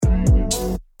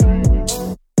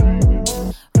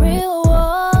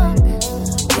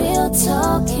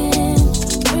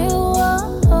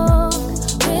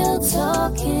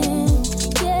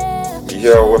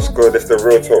Yo, what's good? It's the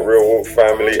Real Talk Real Walk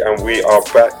family, and we are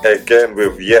back again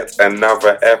with yet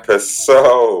another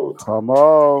episode. Come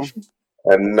on.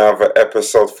 Another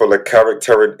episode full of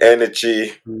character and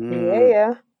energy.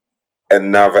 Yeah.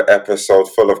 Another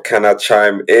episode full of can I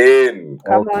chime in?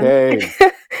 Come Okay.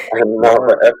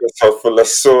 Another episode full of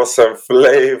sauce and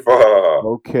flavor.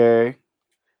 Okay.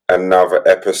 Another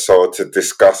episode to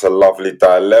discuss a lovely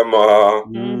dilemma.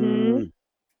 Mm-hmm.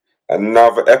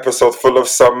 Another episode full of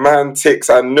semantics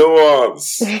and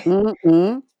nuance.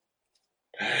 Mm-mm.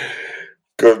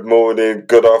 Good morning,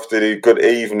 good afternoon, good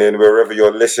evening, wherever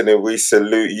you're listening. We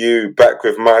salute you. Back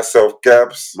with myself,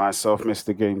 Gabs. Myself,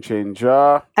 Mr. Game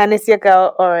Changer. And it's your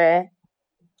girl, Ore.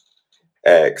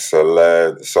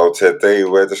 Excellent. So today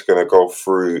we're just going to go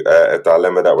through a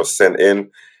dilemma that was sent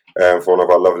in for one of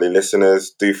our lovely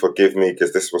listeners. Do forgive me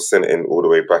because this was sent in all the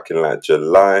way back in like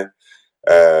July.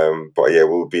 But yeah,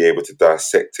 we'll be able to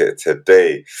dissect it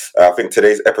today. I think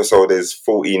today's episode is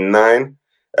 49,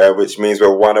 which means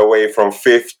we're one away from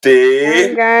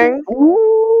 50. Gang.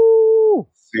 Ooh.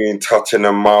 Soon touching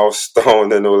a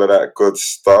milestone and all of that good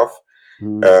stuff.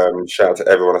 Shout out to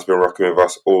everyone that's been rocking with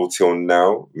us all till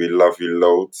now. We love you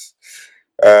loads.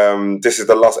 This is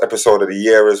the last episode of the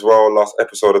year as well, last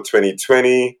episode of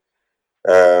 2020.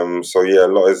 So yeah, a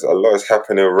lot is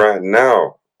happening right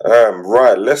now.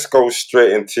 Right, let's go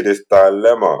straight into this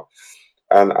dilemma.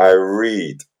 And I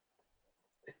read,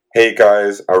 "Hey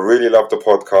guys, I really love the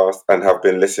podcast and have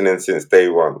been listening since day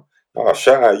one." Oh,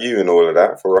 shout out you and all of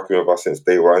that for rocking with us since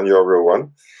day one. You're a real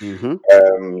one. Mm-hmm.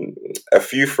 A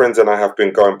few friends and I have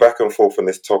been going back and forth on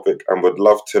this topic and would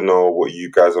love to know what you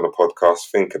guys on the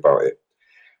podcast think about it.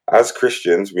 As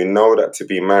Christians, we know that to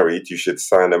be married, you should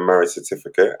sign a marriage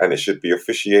certificate and it should be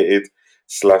officiated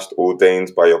 /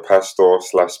 ordained by your pastor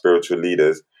 / spiritual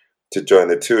leaders to join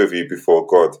the two of you before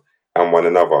God and one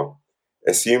another.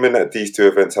 Assuming that these two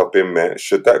events have been met,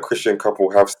 should that Christian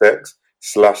couple have sex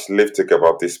 / live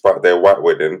together despite their white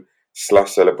wedding /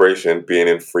 celebration being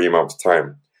in 3 months'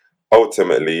 time?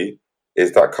 Ultimately,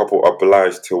 is that couple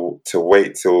obliged to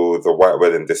wait till the white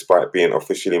wedding despite being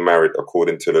officially married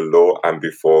according to the law and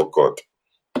before God?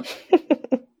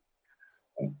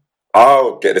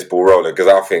 I'll get this ball rolling because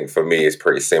I think for me it's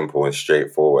pretty simple and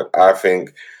straightforward. I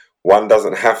think one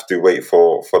doesn't have to wait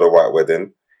for the white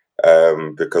wedding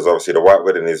because obviously the white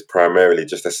wedding is primarily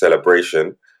just a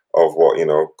celebration of what,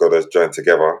 God has joined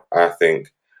together. I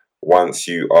think once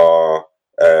you are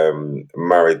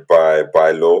married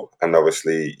by law and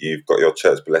obviously you've got your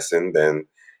church blessing, then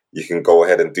you can go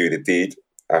ahead and do the deed.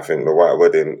 I think the white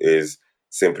wedding is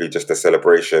simply just a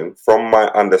celebration. From my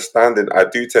understanding, I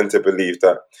do tend to believe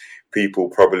that people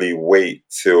probably wait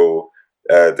till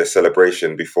the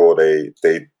celebration before they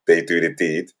do the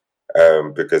deed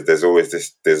because there's always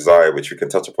this desire, which we can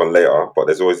touch upon later, but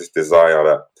there's always this desire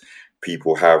that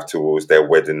people have towards their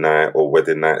wedding night or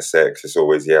wedding night sex. It's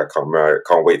always, I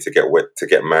can't wait to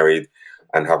get married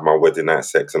and have my wedding night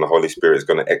sex, and the Holy Spirit's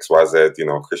going to XYZ.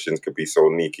 Christians could be so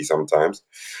sneaky sometimes.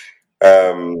 But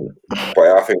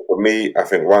I think for me,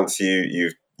 once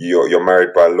you're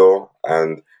married by law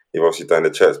and you've obviously done the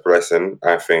church blessing,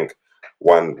 I think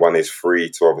one is free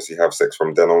to obviously have sex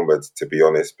from then onwards, to be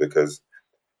honest, because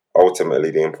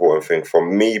ultimately the important thing for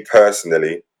me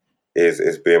personally is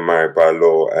being married by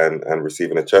law and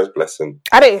receiving a church blessing.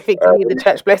 I don't think you need the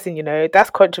church blessing, that's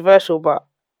controversial, but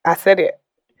I said it.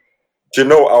 Do you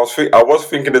know what I was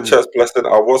thinking the church blessing?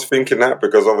 I was thinking that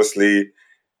because obviously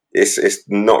it's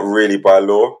not really by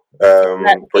law.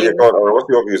 But yeah, go on, what's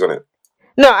your views on it?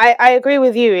 No, I agree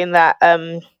with you in that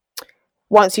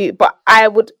but I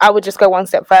would just go one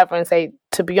step further and say,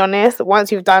 to be honest,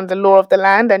 once you've done the law of the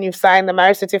land and you've signed the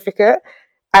marriage certificate,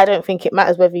 I don't think it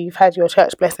matters whether you've had your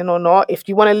church blessing or not. If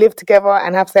you want to live together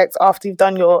and have sex after you've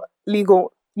done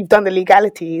the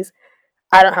legalities,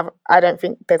 I don't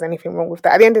think there's anything wrong with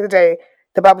that. At the end of the day,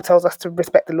 the Bible tells us to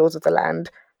respect the laws of the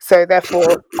land. So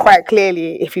therefore, quite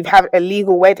clearly, if you've had a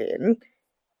legal wedding,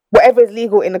 whatever is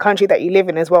legal in the country that you live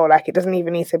in as well, like it doesn't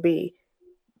even need to be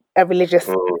a religious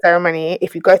ceremony.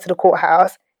 If you go to the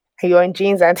courthouse and you're in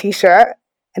jeans and t-shirt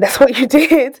and that's what you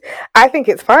did, I think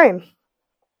it's fine.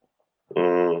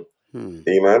 E-man,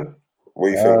 what are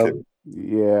you thinking?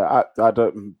 Yeah, I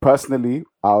don't personally.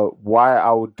 Why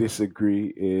I would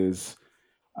disagree is,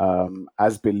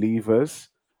 as believers,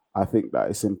 I think that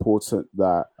it's important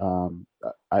that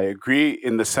I agree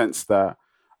in the sense that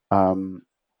follow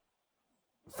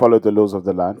the laws of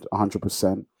the land,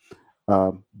 100%.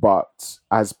 But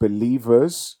as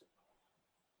believers,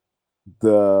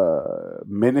 the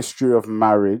ministry of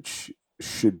marriage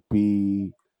should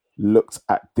be looked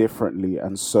at differently,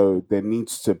 and so there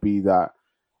needs to be that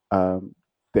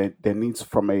there needs,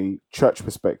 from a church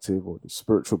perspective or the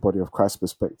spiritual body of Christ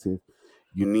perspective,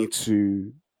 you need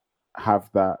to have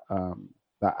that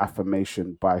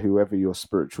affirmation by whoever your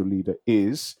spiritual leader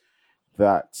is,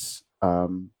 that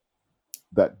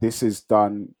that this is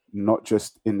done not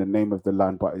just in the name of the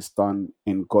land, but it's done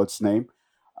in God's name,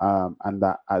 and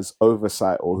that as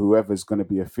oversight, or whoever's going to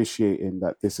be officiating,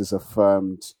 that this is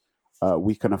affirmed.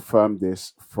 We can affirm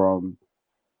this from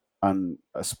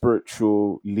a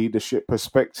spiritual leadership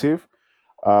perspective.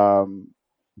 The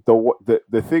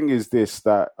thing is this,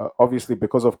 that obviously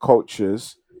because of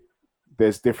cultures,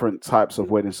 there's different types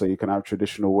of weddings. So you can have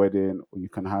traditional wedding, or you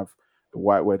can have the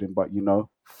white wedding. But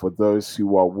for those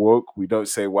who are woke, we don't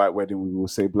say white wedding; we will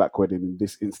say black wedding in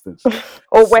this instance,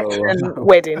 or Western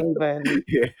wedding even.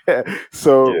 Yeah.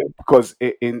 So because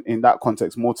in that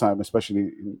context, more time, especially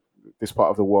in this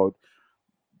part of the world,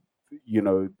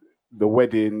 the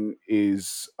wedding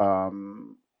is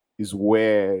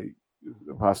where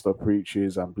the pastor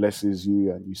preaches and blesses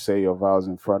you, and you say your vows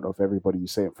in front of everybody. You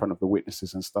say it in front of the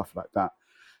witnesses and stuff like that.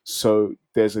 So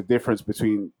there's a difference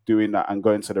between doing that and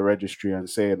going to the registry and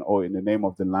saying, "Oh, in the name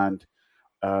of the land,"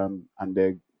 and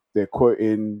they're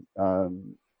quoting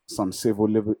some civil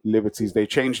liberties. They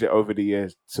changed it over the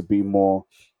years to be more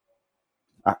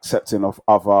accepting of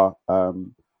other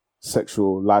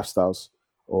sexual lifestyles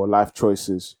or life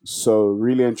choices. So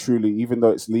really and truly, even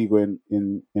though it's legal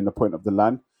in the point of the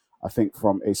land, I think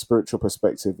from a spiritual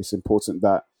perspective, it's important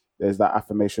that there's that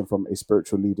affirmation from a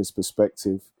spiritual leader's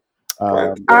perspective.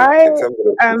 In terms of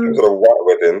the white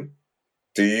wedding,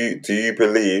 do you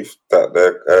believe that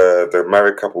the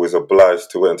married couple is obliged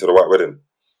to wait until the white wedding?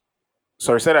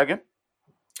 Sorry, say that again.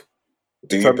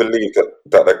 Do you believe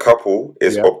that the couple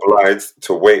is obliged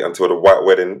to wait until the white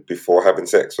wedding before having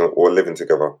sex or living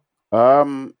together?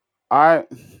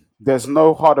 There's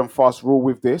no hard and fast rule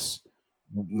with this.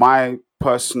 My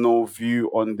personal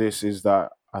view on this is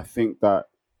that I think that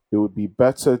it would be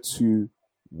better to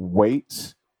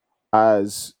wait,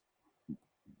 as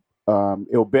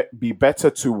it'll be better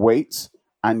to wait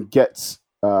and get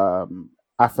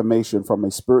affirmation from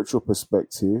a spiritual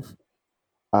perspective,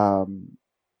 and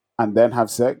then have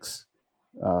sex,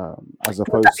 as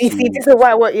opposed to. You see, this is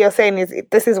why what you're saying is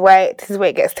this is where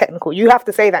it gets technical. You have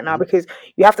to say that now because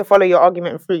you have to follow your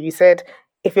argument through. You said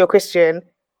if you're Christian,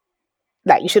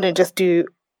 like you shouldn't just do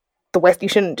you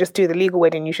shouldn't just do the legal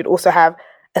wedding. You should also have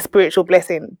a spiritual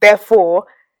blessing. Therefore,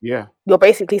 you're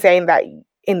basically saying that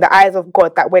in the eyes of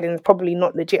God, that wedding is probably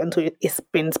not legit until it's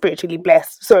been spiritually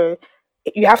blessed. So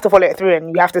you have to follow it through,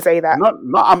 and you have to say that.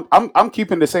 No, I'm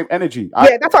keeping the same energy.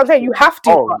 That's what I'm saying. You have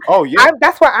to.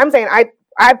 That's what I'm saying.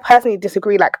 I personally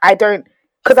disagree. Like I don't,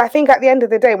 because I think at the end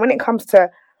of the day, when it comes to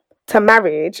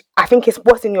marriage, I think it's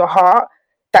what's in your heart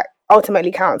that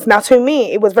ultimately counts. Now, to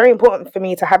me, it was very important for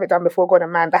me to have it done before God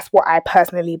and man. That's what I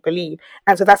personally believe,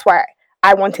 and so that's why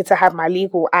I wanted to have my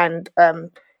legal and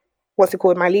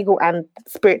my legal and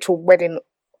spiritual wedding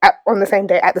on the same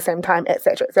day at the same time,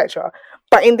 etc., etc.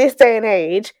 But in this day and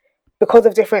age, because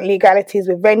of different legalities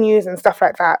with venues and stuff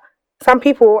like that, some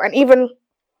people, and even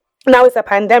now it's a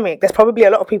pandemic, there's probably a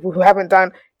lot of people who haven't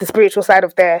done the spiritual side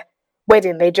of their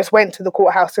wedding. They just went to the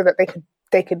courthouse so that they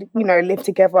could live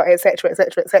together, etc.,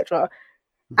 etc., etc.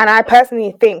 And I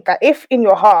personally think that if in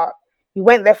your heart you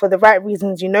went there for the right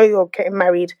reasons, you're getting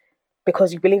married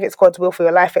because you believe it's God's will for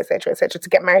your life, etc., etc., to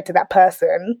get married to that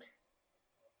person.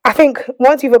 I think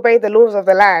once you've obeyed the laws of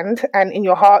the land and in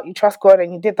your heart you trust God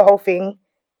and you did the whole thing,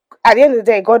 at the end of the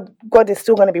day, God is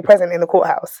still going to be present in the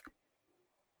courthouse.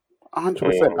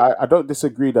 100%. I don't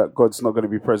disagree that God's not going to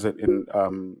be present in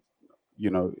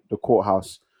the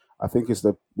courthouse. I think it's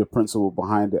the principle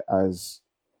behind it as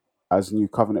new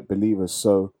covenant believers.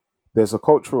 So there's a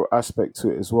cultural aspect to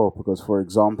it as well, because for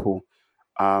example,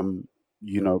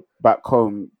 back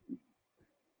home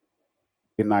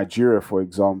in Nigeria, for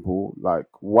example, like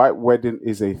white wedding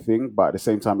is a thing, but at the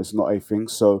same time it's not a thing.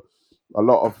 So a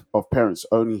lot of parents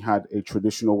only had a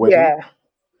traditional wedding. Yeah.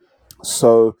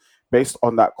 So based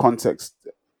on that context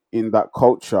in that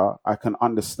culture, I can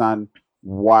understand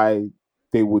why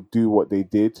they would do what they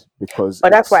did, because.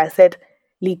 But that's why I said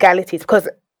legalities, because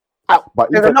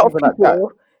there's a lot of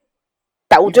people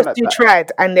that will just do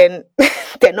trad, and then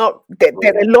they're not. There's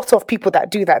a lot of people that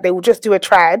do that. They will just do a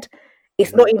trad.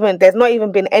 It's not even. There's not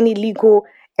even been any legal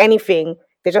anything.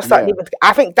 They just start living.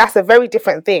 I think that's a very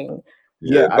different thing.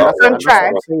 Yeah, some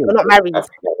trad, you're not married. That's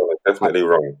definitely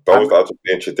wrong. Those that are just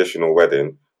doing traditional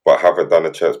wedding but haven't done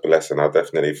a church blessing, I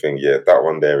definitely think, that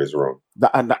one there is wrong.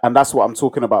 And that's what I'm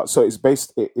talking about. So it's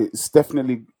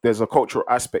definitely, there's a cultural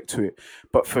aspect to it.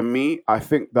 But for me, I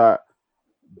think that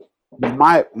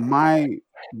my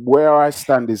where I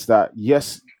stand is that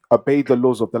yes, obey the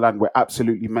laws of the land. We're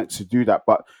absolutely meant to do that,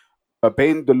 but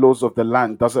obeying the laws of the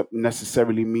land doesn't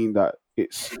necessarily mean that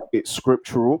it's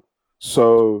scriptural.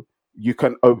 So you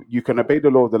can obey the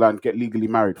law of the land, get legally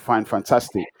married, fine,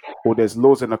 fantastic. Or there's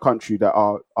laws in the country that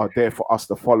are there for us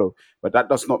to follow, but that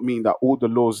does not mean that all the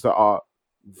laws that are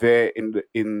there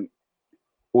in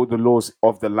all the laws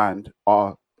of the land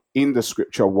are in the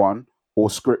scripture one or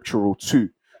scriptural two.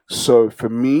 So for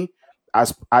me,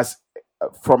 as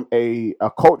from a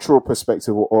cultural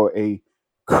perspective or a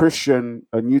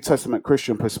New Testament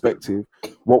Christian perspective,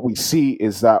 what we see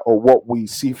is that, or what we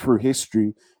see through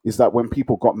history is that when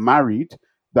people got married,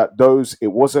 that those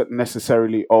it wasn't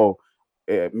necessarily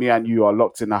me and you are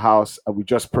locked in the house and we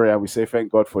just pray and we say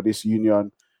thank God for this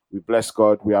union. We bless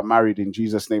God. We are married in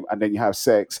Jesus' name, and then you have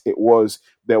sex. There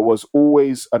was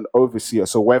always an overseer.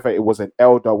 So whether it was an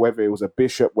elder, whether it was a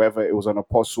bishop, whether it was an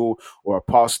apostle or a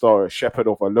pastor or a shepherd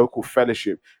of a local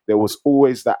fellowship, there was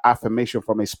always that affirmation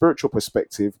from a spiritual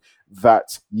perspective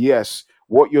that yes,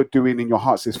 what you're doing in your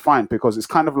hearts is fine, because it's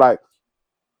kind of like,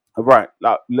 right,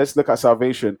 like, let's look at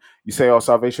salvation. You say,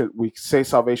 salvation. We say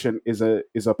salvation is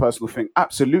a personal thing.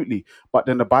 Absolutely, but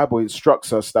then the Bible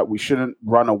instructs us that we shouldn't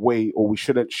run away or we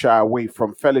shouldn't shy away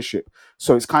from fellowship.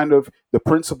 So it's kind of the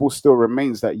principle still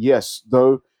remains that yes,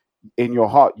 though in your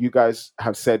heart you guys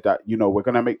have said that we're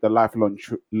going to make the lifelong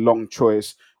long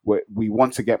choice where we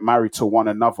want to get married to one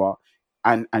another,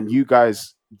 and you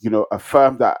guys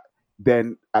affirm that,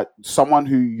 then someone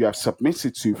who you have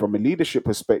submitted to from a leadership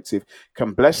perspective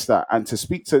can bless that. And to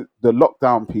speak to the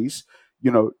lockdown piece,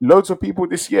 loads of people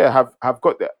this year have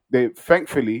got that.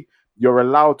 Thankfully, you're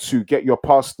allowed to get your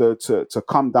pastor to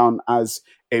come down as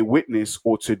a witness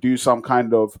or to do some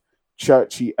kind of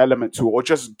churchy element to, or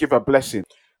just give a blessing.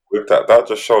 With that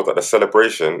just shows that the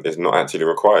celebration is not actually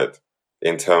required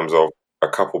in terms of a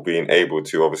couple being able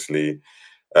to obviously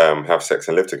have sex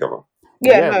and live together.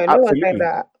 Yeah, no one's saying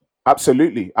that.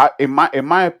 Absolutely. In my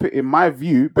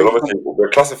view, but obviously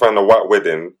we're classifying the white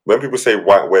wedding. When people say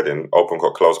white wedding, open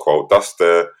quote, close quote, that's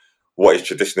what is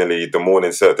traditionally the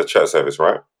morning the church service,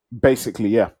 right? Basically,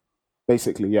 yeah.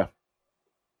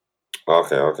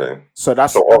 Okay. So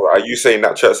are you saying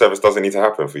that church service doesn't need to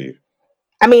happen for you?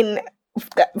 I mean,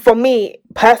 for me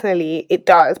personally, it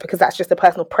does, because that's just a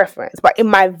personal preference. But in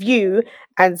my view,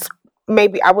 and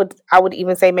maybe I would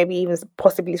even say maybe even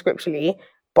possibly scripturally,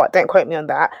 but don't quote me on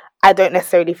that, I don't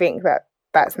necessarily think that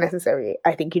that's necessary.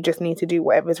 I think you just need to do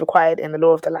whatever is required in the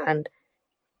law of the land.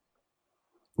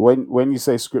 When you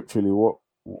say scripturally,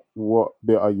 what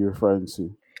bit are you referring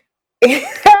to?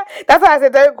 That's why I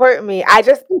said don't quote me. I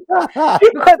just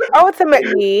because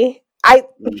ultimately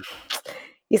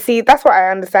you see, that's what I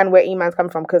understand where Iman's come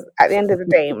from, because at the end of the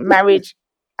day, marriage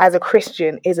as a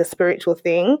Christian is a spiritual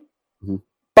thing,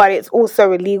 but it's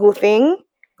also a legal thing.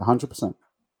 100%.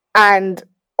 And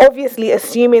obviously,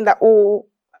 assuming that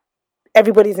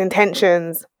everybody's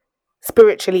intentions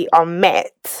spiritually are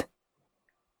met,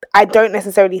 I don't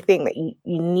necessarily think that you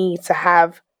need to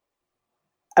have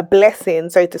a blessing,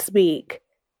 so to speak,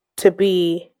 to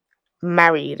be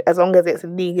married, as long as it's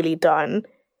legally done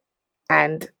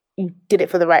and you did it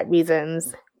for the right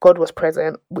reasons. God was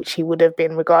present, which he would have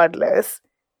been regardless.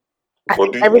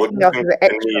 Everything else is an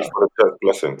extra. Need for the church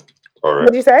blessing? All right.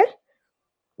 What did you say?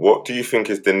 What do you think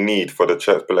is the need for the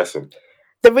church blessing?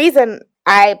 The reason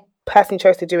I personally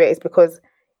chose to do it is because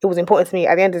it was important to me.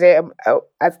 At the end of the day,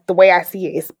 as the way I see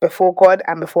it, is before God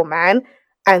and before man,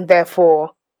 and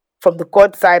therefore, from the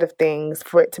God side of things,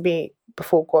 for it to be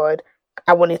before God,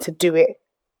 I wanted to do it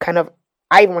kind of.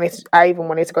 I even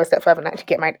wanted to go a step further and actually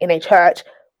get married in a church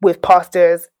with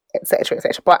pastors, etc.,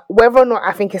 etc. But whether or not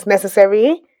I think it's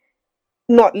necessary,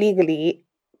 not legally,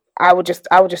 I would just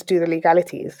do the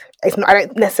legalities. It's not. I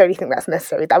don't necessarily think that's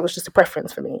necessary. That was just a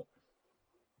preference for me.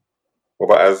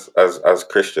 What about as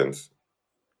Christians?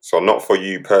 So not for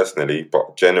you personally,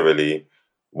 but generally,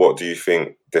 what do you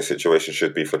think the situation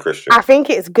should be for Christians? I think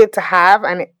it's good to have,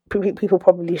 and people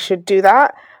probably should do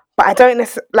that. But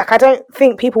I don't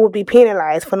think people would be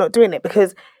penalised for not doing it,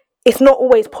 because it's not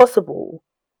always possible.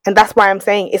 And that's why I'm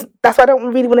saying that's why I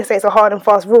don't really want to say it's a hard and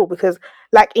fast rule, because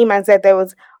like Iman said, there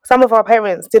was some of our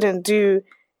parents didn't go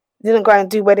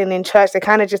and do wedding in church. They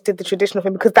kind of just did the traditional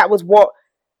thing, because that was what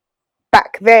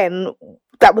back then,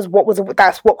 that's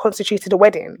what constituted a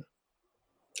wedding.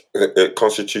 It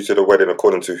constituted a wedding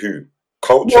according to who?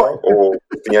 Culture or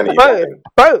Christianity?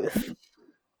 Both.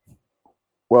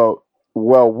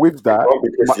 Well, with that, it can't be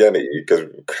Christianity,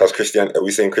 because Christianity. Are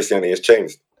we saying Christianity has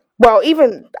changed? Well,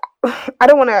 even I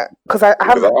don't want to, because I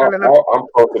haven't. I'm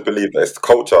proud to believe that it's the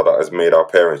culture that has made our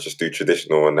parents just do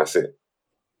traditional, and that's it.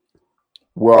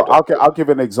 Well, I'll give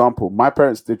an example. My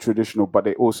parents did traditional, but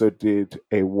they also did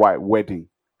a white wedding.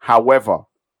 However,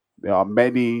 there are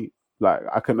many, like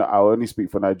I'll only speak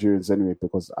for Nigerians anyway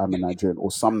because I'm a Nigerian,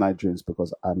 or some Nigerians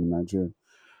because I'm a Nigerian.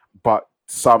 But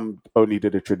some only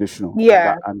did a traditional,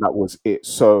 Yeah. and that was it.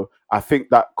 So I think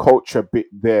that culture bit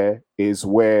there is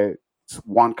where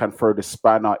one can throw the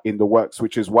spanner in the works,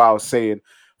 which is why I was saying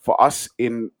for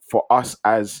us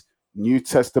as New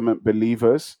Testament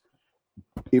believers,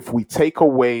 if we take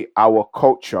away our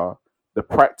culture, the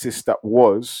practice that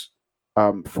was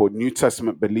for New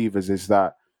Testament believers is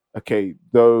that, okay,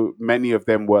 though many of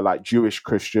them were like Jewish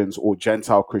Christians or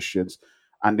Gentile Christians,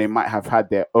 and they might have had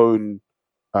their own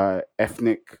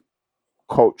ethnic,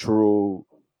 cultural,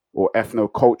 or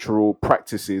ethno-cultural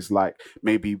practices, like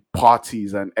maybe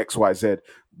parties and XYZ.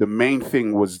 The main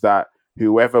thing was that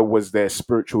whoever was their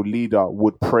spiritual leader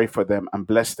would pray for them and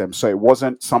bless them. So it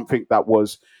wasn't something that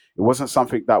was,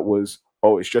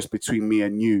 oh, it's just between me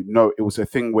and you. No, it was a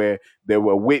thing where there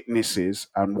were witnesses,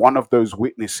 and one of those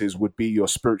witnesses would be your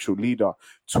spiritual leader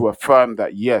to affirm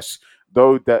that, yes,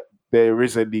 though that there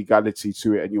is a legality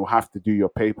to it and you'll have to do your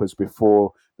papers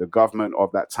before the government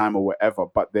of that time or whatever,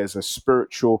 but there's a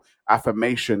spiritual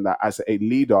affirmation that as a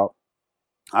leader,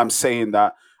 I'm saying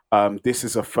that this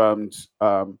is affirmed.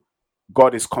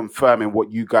 God is confirming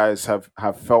what you guys have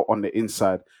felt on the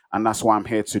inside, and that's why I'm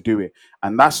here to do it.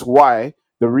 And that's why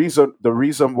the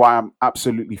reason why I'm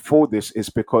absolutely for this is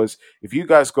because if you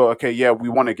guys go, okay, yeah, we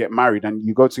want to get married, and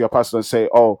you go to your pastor and say,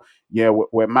 oh, yeah,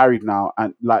 we're married now,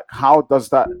 and like, how does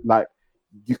that, like,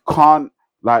 you can't,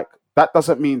 like, that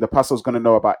doesn't mean the pastor's going to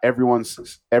know about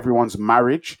everyone's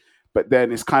marriage. But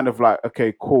then it's kind of like,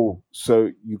 okay, cool.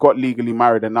 So you got legally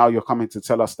married, and now you're coming to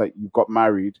tell us that you got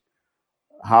married.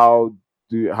 How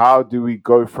do we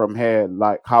go from here?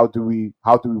 Like, how do we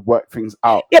work things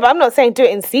out? Yeah, but I'm not saying do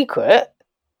it in secret.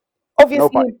 Obviously,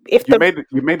 no, but if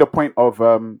you made a point of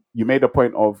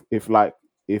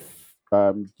if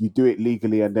you do it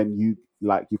legally and then you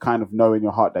kind of know in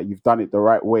your heart that you've done it the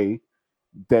right way,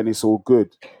 then it's all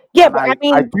good. Yeah, and but I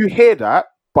mean, I do hear that,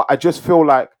 but I just feel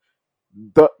like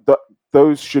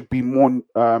those should be more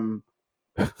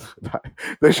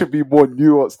there should be more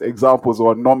nuanced examples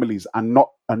or anomalies, and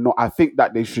not I think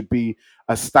that there should be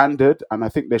a standard, and I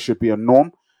think there should be a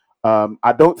norm.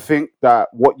 I don't think that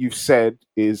what you've said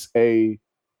is a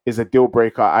deal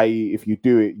breaker, i.e., if you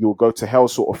do it, you'll go to hell,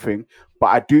 sort of thing. But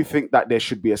I do think that there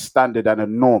should be a standard and a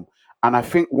norm. And I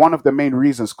think one of the main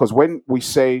reasons, because when we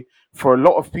say, for a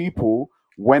lot of people,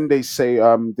 when they say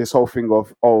this whole thing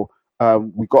of,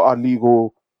 we got our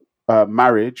legal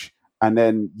marriage, and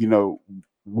then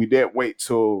we didn't wait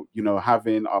till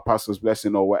having our pastor's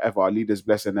blessing or whatever, our leader's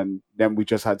blessing, and then we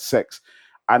just had sex.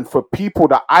 And for people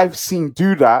that I've seen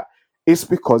do that, it's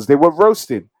because they were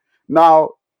roasting.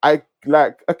 Now, I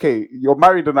like, okay, you're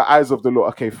married in the eyes of the Lord,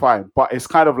 okay, fine, but it's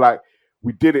kind of like,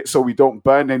 we did it so we don't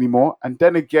burn anymore. And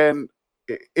then again,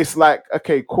 it's like,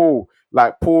 okay, cool.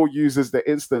 Like, Paul uses the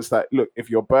instance that, look, if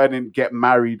you're burning, get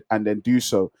married and then do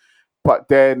so. But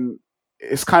then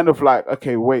it's kind of like,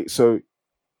 okay, wait, so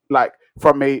like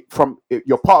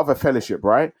you're part of a fellowship,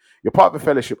 right? You're part of a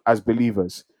fellowship as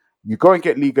believers. You go and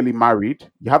get legally married.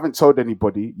 You haven't told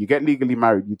anybody. You get legally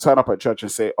married. You turn up at church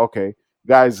and say, okay,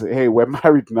 guys, hey, we're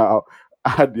married now.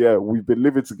 And yeah, we've been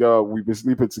living together. We've been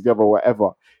sleeping together,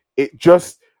 whatever. It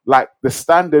just, like, the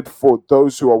standard for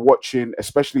those who are watching,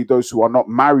 especially those who are not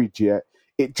married yet,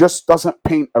 it just doesn't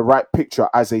paint a right picture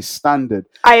as a standard.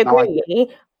 I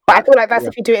agree. But I feel like that's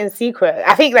if you do it in secret.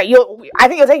 I think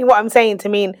you're taking what I'm saying to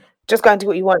mean just go and do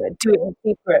what you want and do it in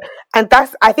secret. And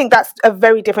I think that's a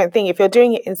very different thing. If you're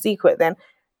doing it in secret, then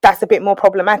that's a bit more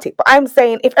problematic. But I'm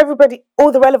saying if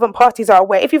all the relevant parties are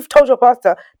aware, if you've told your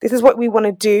pastor, this is what we want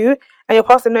to do, and your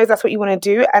pastor knows that's what you want to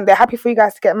do, and they're happy for you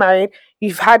guys to get married,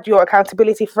 you've had your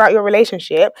accountability throughout your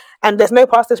relationship, and there's no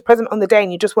pastors present on the day,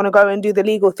 and you just want to go and do the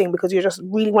legal thing because you just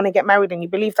really want to get married and you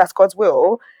believe that's God's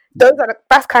will,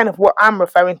 that's kind of what I'm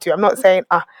referring to. I'm not saying,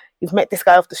 you've met this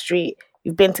guy off the street,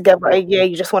 you've been together a year,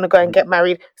 you just want to go and get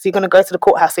married, so you're going to go to the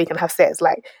courthouse so you can have sex.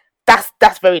 Like,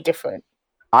 that's very different.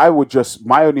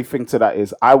 My only thing to that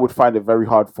is, I would find it very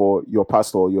hard for your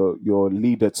pastor or your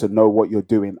leader to know what you're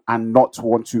doing and not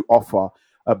want to offer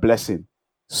a blessing.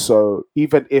 So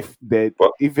even if they're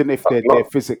there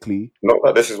physically, not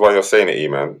that this is why you're saying it,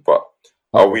 man. But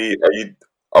are we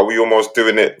almost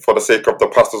doing it for the sake of the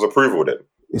pastor's approval? Then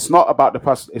it's not about the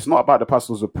pastor. It's not about the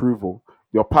pastor's approval.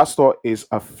 Your pastor is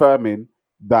affirming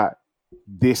that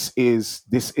this is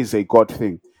a God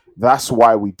thing. That's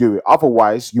why we do it.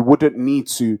 Otherwise, you wouldn't need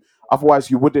to.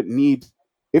 Otherwise, you wouldn't need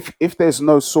if there's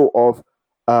no sort of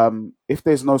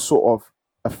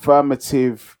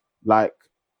affirmative, like,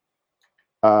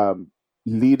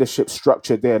 leadership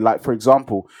structure there. Like, for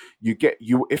example,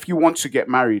 if you want to get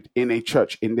married in a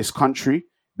church in this country,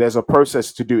 there's a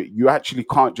process to do it. You actually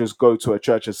can't just go to a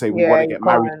church and say we want Yeah, to you get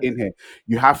married can't. in here.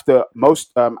 You have to,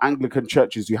 most Anglican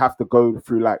churches, you have to go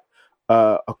through like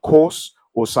a course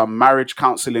or some marriage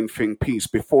counseling thing piece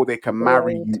before they can Yeah,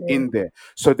 marry you you do. in there.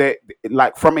 So they,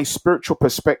 like, from a spiritual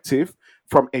perspective,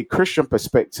 from a Christian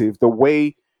perspective, the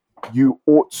way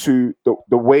the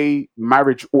way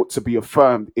marriage ought to be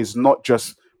affirmed is not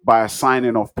just by a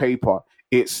signing of paper.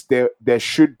 It's there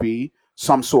should be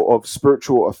some sort of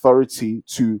spiritual authority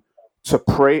to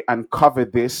pray and cover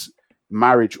this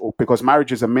marriage, or because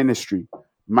marriage is a ministry.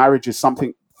 Marriage is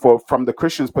something, from the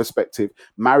Christian's perspective,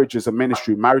 marriage is a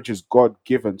ministry. Marriage is God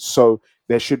given. So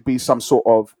there should be some sort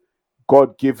of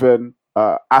God given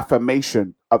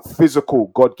affirmation, a physical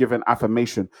God given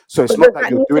affirmation. So it's But not does that that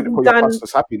you're need to doing it be for your done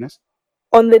pastor's happiness.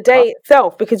 on the Huh? day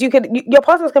itself? Because your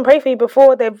pastors can pray for you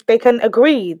before they can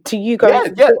agree to you going Yeah, to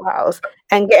the yeah, courthouse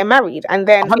and getting married. And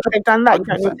then if 100, they've done that,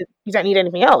 100%. you don't need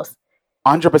anything else.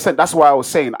 100%. That's why I was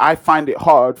saying I find it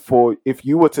hard for, if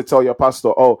you were to tell your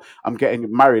pastor, "Oh, I'm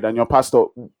getting married," and your pastor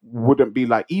wouldn't be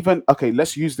like, even okay,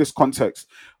 let's use this context,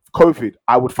 COVID.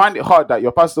 I would find it hard that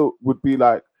your pastor would be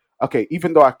like, "Okay,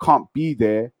 even though I can't be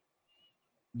there,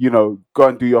 go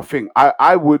and do your thing."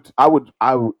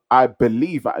 I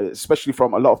believe, especially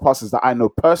from a lot of pastors that I know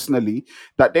personally,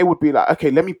 that they would be like,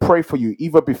 "Okay, let me pray for you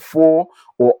either before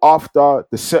or after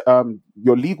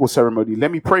your legal ceremony.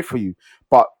 Let me pray for you."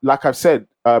 But like I've said,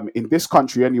 in this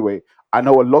country anyway, I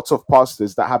know a lot of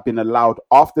pastors that have been allowed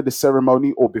after the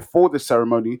ceremony or before the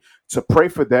ceremony to pray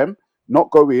for them, not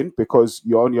go in, because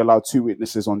you're only allowed 2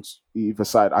 witnesses on either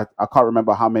side. I can't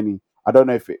remember how many. I don't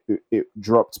know if it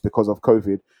dropped because of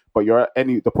COVID, but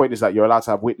the point is that you're allowed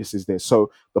to have witnesses there.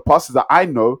 So the pastors that I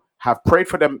know have prayed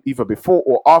for them either before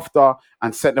or after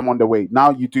and sent them on the way.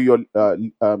 Now you do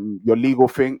your legal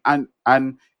thing,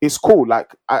 and it's cool.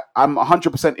 Like, I'm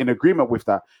 100% in agreement with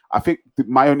that. I think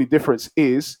my only difference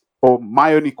is, or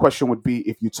my only question would be,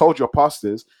 if you told your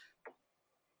pastors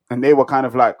and they were kind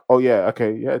of like, "Oh yeah,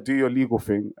 okay, yeah, do your legal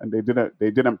thing," and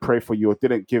they didn't pray for you or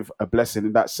didn't give a blessing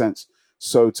in that sense.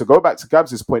 So to go back to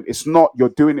Gabs's point, it's not you're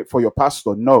doing it for your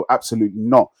pastor. No, absolutely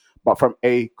not. But from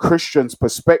a Christian's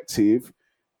perspective,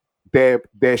 there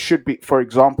should be, for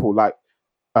example, like,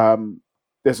 um,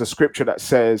 there's a scripture that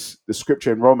says, the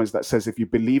scripture in Romans that says, if you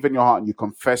believe in your heart and you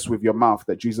confess with your mouth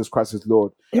that Jesus Christ is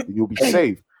Lord, then you'll be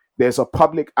saved. There's a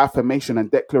public affirmation and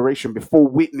declaration before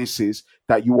witnesses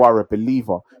that you are a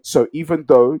believer. So even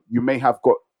though you may have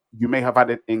had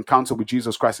an encounter with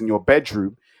Jesus Christ in your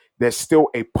bedroom, there's still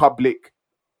a public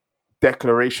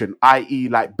declaration, i.e.,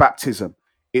 like baptism.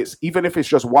 It's, even if it's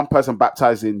just one person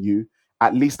baptizing you,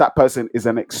 at least that person is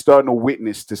an external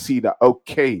witness to see that,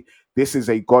 okay, this is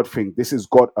a God thing, this is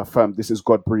God affirmed, this is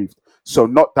God breathed. So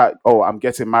not that, "Oh, I'm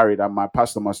getting married and my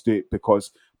pastor must do it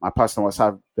because my pastor must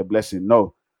have the blessing."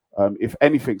 No. If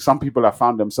anything, some people have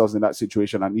found themselves in that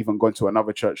situation and even gone to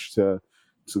another church to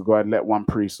go and let one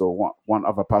priest or one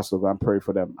other pastor go and pray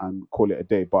for them and call it a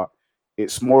day. But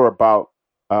it's more about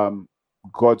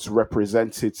God's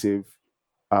representative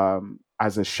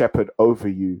as a shepherd over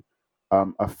you,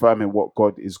 affirming what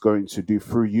God is going to do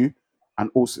through you. And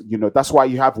also, that's why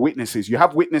you have witnesses. You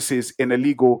have witnesses in a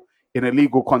legal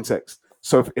context.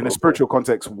 So if in a spiritual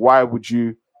context, why would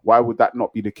that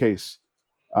not be the case?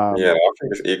 Yeah, I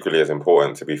think it's equally as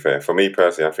important, to be fair. For me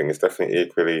personally, I think it's definitely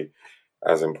equally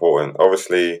as important.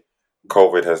 Obviously,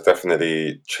 COVID has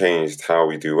definitely changed how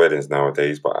we do weddings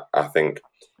nowadays, but I think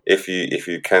if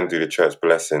you can do the church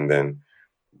blessing, then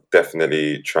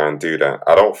definitely try and do that.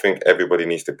 I don't think everybody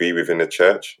needs to be within the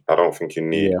church. I don't think you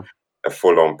need Yeah. a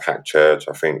full-on packed church.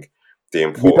 I think the You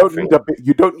important thing...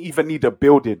 you don't even need a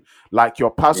building. Like,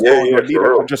 your pastor or your for leader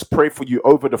real. can just pray for you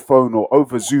over the phone or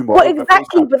over Zoom or Well, over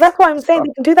exactly. FaceTime. But that's why I'm saying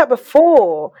they can do that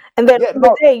before, and then Yeah, on the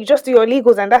no, day you just do your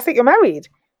legals, and that's it. You're married.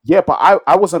 yeah, but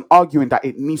I wasn't arguing that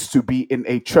it needs to be in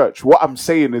a church. What I'm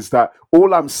saying is that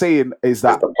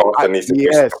The pastor needs to do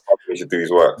yes, the pastor needs to do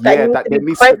his work. That yeah, you need that to there be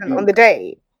needs to present be, on the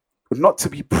day. not to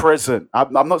be present.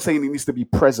 I'm not saying it needs to be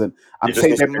present. He I'm just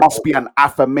saying needs there to must be an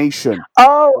affirmation.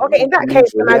 Oh, okay. In that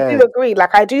case, then I do Yeah, agree.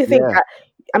 Like, I do think yeah, that,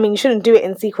 I mean, you shouldn't do it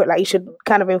in secret. Like, you should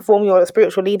kind of inform your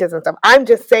spiritual leaders and stuff. I'm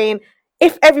just saying,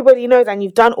 if everybody knows and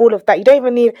you've done all of that, you don't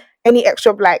even need any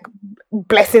extra, like,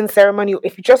 blessing ceremony.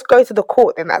 If you just go to the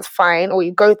court, then that's fine. Or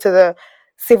you go to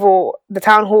the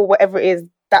town hall, whatever it is,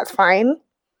 that's fine.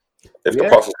 If the yeah.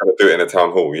 pastor's going to do it in the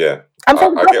town hall, yeah. I'm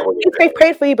saying, I get what if you're they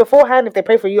prayed for you beforehand, if they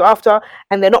pray for you after,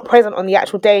 and they're not present on the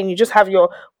actual day, and you just have your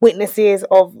witnesses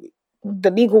of the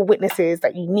legal witnesses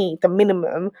that you need, the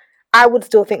minimum, I would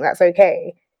still think that's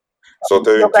okay. So You're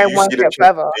do going you one see the step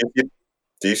church, further.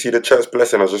 do you see the church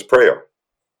blessing as just prayer?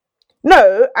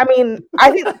 No, I mean,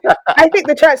 I think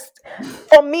the church,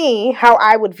 for me, how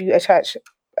I would view a church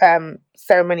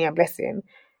ceremony and blessing,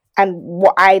 and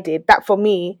what I did, that for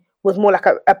me was more like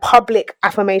a public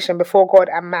affirmation before God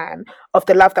and man of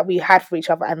the love that we had for each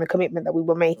other and the commitment that we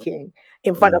were making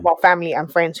in front of our family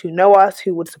and friends who know us,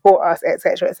 who would support us,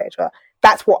 etc., etc.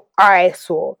 That's what I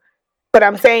saw. But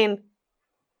I'm saying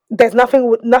there's nothing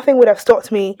would have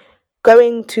stopped me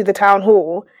going to the town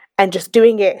hall and just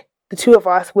doing it, the two of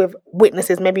us with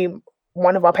witnesses, maybe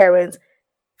one of our parents,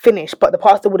 finish, but the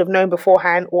pastor would have known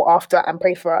beforehand or after and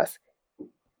prayed for us.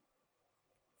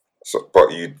 So,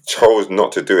 but you chose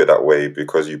not to do it that way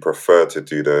because you prefer to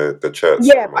do the church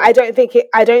Yeah, but ceremony.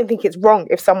 I don't think it's wrong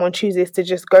if someone chooses to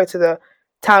just go to the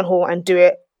town hall and do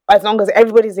it, as long as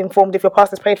everybody's informed. If your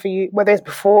pastor's prayed for you, whether it's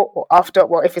before or after,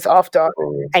 well, if it's after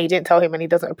Mm. and you didn't tell him and he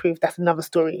doesn't approve, that's another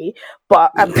story.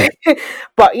 But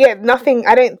but yeah, nothing.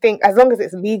 I don't think, as long as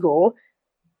it's legal.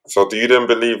 So do you then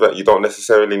believe that we don't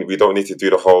need to do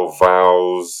the whole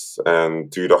vows and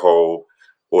do the whole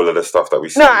all of the stuff that we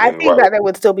see No, I in think that there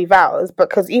would still be vows,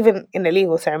 because even in the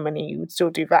legal ceremony, you would still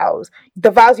do vows. The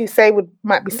vows you say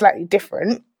might be slightly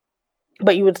different,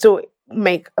 but you would still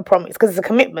make a promise because it's a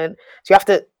commitment. So you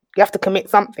have to commit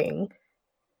something.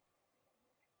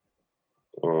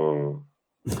 Mm.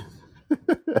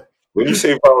 When you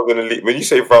say vows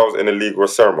in a legal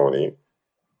ceremony,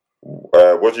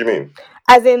 what do you mean?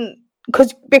 As in,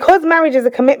 because marriage is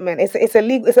a commitment, it's a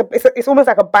legal, it's almost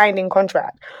like a binding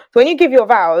contract. So when you give your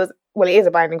vows, well, it is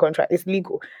a binding contract, it's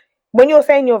legal. When you're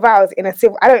saying your vows in a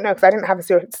civil, I don't know because I didn't have a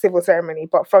civil ceremony,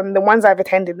 but from the ones I've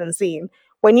attended and seen,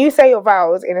 when you say your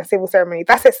vows in a civil ceremony,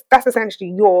 that's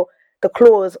essentially the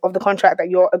clause of the contract that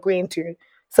you're agreeing to.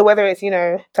 So whether it's,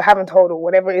 to have and hold or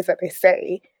whatever it is that they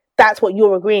say, that's what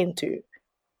you're agreeing to.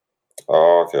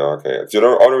 Oh, okay. Do you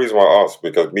know the only reason why I asked,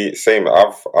 because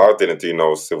I didn't do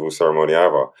no civil ceremony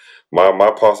either.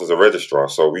 My pastor's a registrar,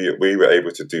 so we were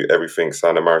able to do everything,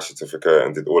 sign a marriage certificate,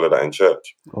 and did all of that in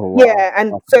church. Oh wow. Yeah,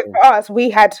 and so for us, we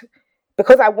had,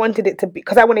 because I wanted it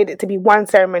to be one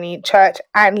ceremony, church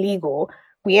and legal.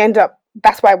 We end up.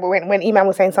 That's why when Iman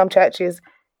was saying some churches,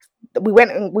 we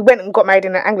went and got married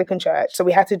in an Anglican church, so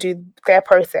we had to do their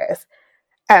process,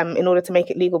 in order to make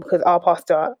it legal, because our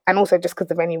pastor, and also just because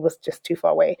the venue was just too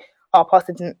far away, our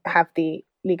pastor didn't have the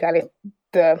legality,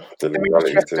 the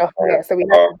legality registrar to- stuff. Yeah, so we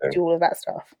had to do all of that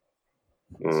stuff.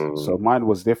 So mine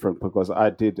was different because I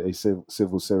did a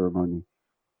civil ceremony,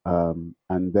 and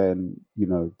then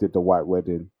did the white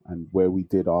wedding, and where we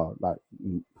did our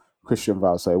Christian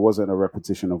vows. So it wasn't a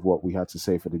repetition of what we had to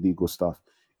say for the legal stuff.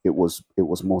 It was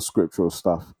more scriptural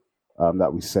stuff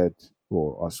that we said,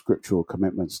 or our scriptural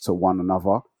commitments to one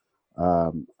another,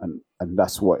 and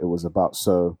that's what it was about.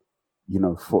 So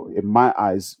for in my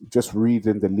eyes, just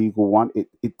reading the legal one,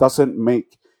 it doesn't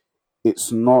make,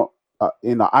 it's not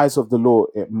in the eyes of the law,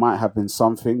 it might have been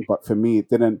something, but for me, it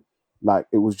didn't. Like,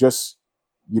 it was just,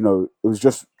 it was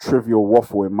just trivial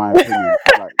waffle, in my opinion.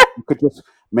 Like, you could just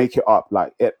make it up.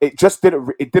 Like, it just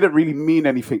it didn't really mean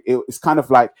anything. It's kind of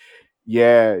like,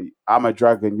 yeah, I'm a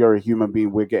dragon, you're a human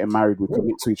being, we're getting married, we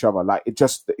commit to each other. Like,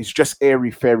 it's just airy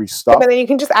fairy stuff. But then you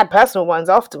can just add personal ones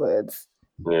afterwards.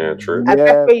 Yeah, true. And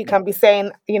that's where you can be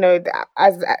saying,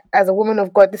 as a woman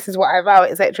of God, this is what I vow,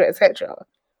 etc., etc.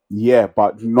 Yeah,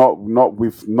 but not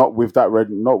with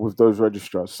those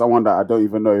registrars. Someone that I don't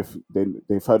even know if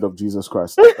they've heard of Jesus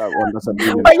Christ. That one doesn't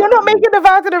mean But you're not making the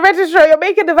vow to the registrar. You're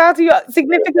making the vow to your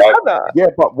significant other. Yeah,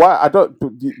 but why? I don't.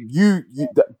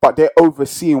 But they're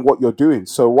overseeing what you're doing.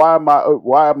 So why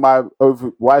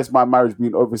is my marriage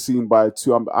being overseen by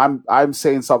two? I'm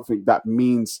saying something that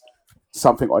means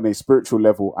something on a spiritual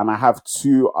level, and I have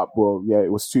two.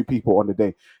 It was two people on the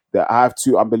day. That I have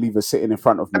two unbelievers sitting in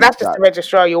front of me. And that's just the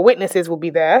registrar. Your witnesses will be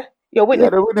there. Your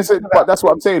witnesses. Yeah, the witnesses. But that's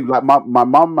what I'm saying. Like my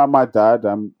mum and my dad,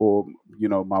 or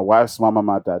my wife's mum and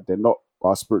my dad, they're not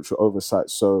our spiritual oversight.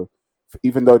 So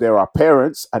even though they're our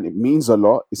parents and it means a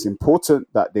lot, it's important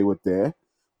that they were there.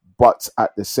 But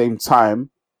at the same time,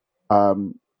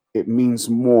 it means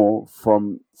more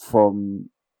for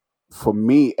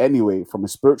me anyway, from a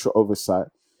spiritual oversight,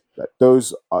 that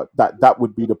those are, that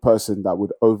would be the person that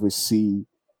would oversee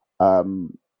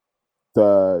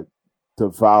the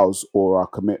vows or our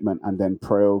commitment, and then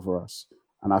pray over us.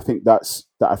 And I think that's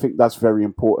very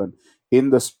important in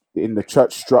the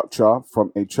church structure,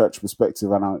 from a church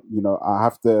perspective. And I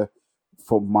have to,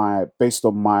 based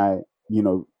on my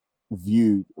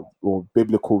view, or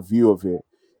biblical view of it,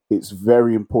 it's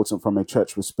very important from a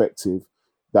church perspective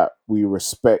that we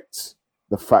respect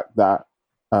the fact that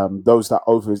those that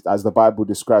as the Bible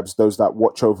describes, those that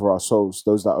watch over our souls,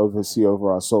 those that oversee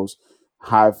over our souls,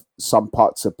 have some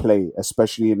part to play,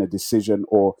 especially in a decision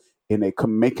or in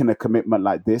making a commitment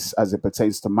like this as it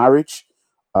pertains to marriage.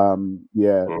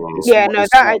 Yeah, Yeah, no,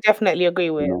 that I definitely agree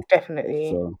with.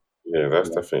 Definitely. So, Yeah, that's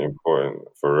definitely important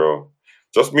for real.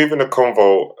 Just moving the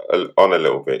convo on a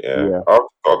little bit. Yeah, I've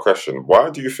got a question. Why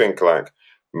do you think like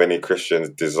many Christians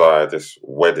desire this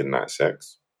wedding night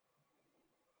sex?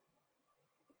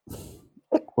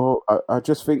 Well, I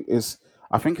just think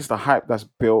I think it's the hype that's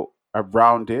built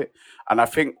around it, and I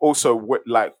think also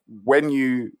like when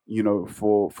you know,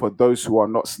 for those who are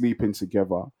not sleeping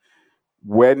together,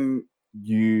 when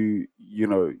you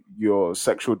know, your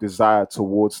sexual desire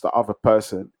towards the other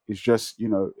person is just, you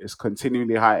know, it's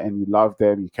continually high, and you love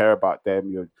them, you care about them,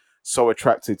 you're so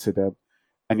attracted to them,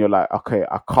 and you're like, okay,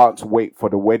 I can't wait for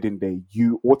the wedding day.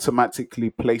 You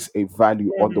automatically place a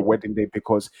value on the wedding day,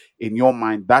 because in your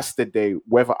mind, that's the day,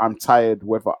 whether I'm tired,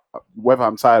 whether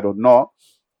I'm tired or not,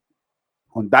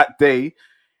 on that day,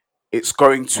 it's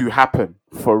going to happen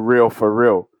for real, for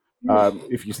real.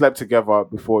 If you slept together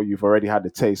before, you've already had the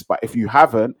taste. But if you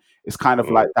haven't, it's kind of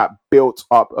like that built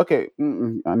up. Okay,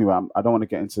 anyway, I don't want to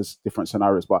get into different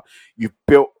scenarios, but you've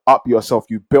built up yourself,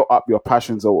 you built up your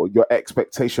passions or your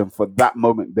expectation for that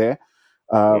moment there.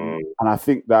 And I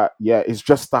think that, yeah, it's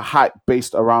just the hype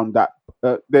based around that.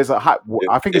 There's a hype.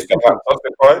 I think it's the hype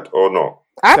justified or not?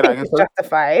 I think it's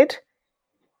justified.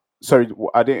 Sorry,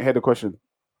 I didn't hear the question.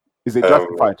 Is it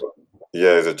justified?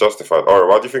 Yeah, is it justified? All right,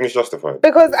 why do you think it's justified?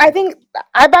 Because I think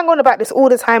I bang on about this all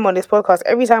the time on this podcast.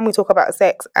 Every time we talk about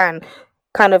sex and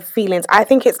kind of feelings, I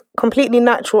think it's completely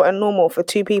natural and normal for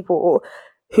two people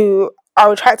who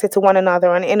are attracted to one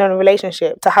another and in a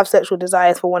relationship to have sexual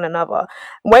desires for one another.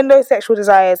 When those sexual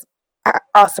desires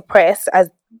are suppressed, as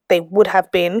they would have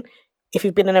been if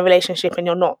you've been in a relationship and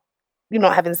you're not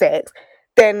having sex,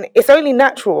 then it's only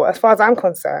natural, as far as I'm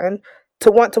concerned,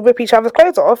 to want to rip each other's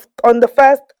clothes off on the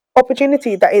first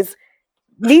opportunity that is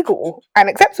legal and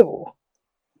acceptable.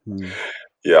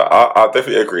 Yeah, I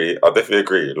definitely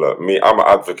agree. Look, me, I'm an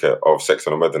advocate of sex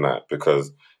on a wedding night,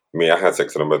 because I had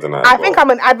sex on a wedding night. I think I'm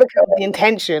an advocate of the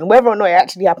intention. Whether or not it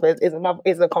actually happens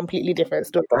is a completely different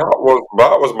story. That's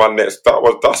where I was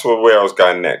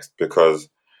going next, because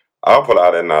I'll put it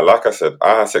out there now. Like I said,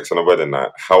 I had sex on a wedding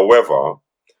night. However,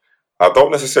 I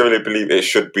don't necessarily believe it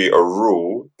should be a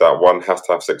rule that one has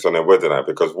to have sex on their wedding night,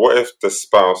 because what if the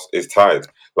spouse is tired?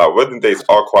 Like, wedding days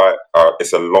are quite,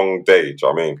 it's a long day, do you know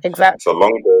what I mean? Exactly. It's a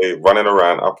long day, running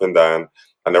around, up and down,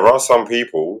 and there are some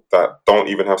people that don't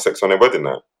even have sex on their wedding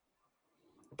night.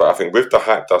 But I think with the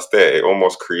hype that's there, it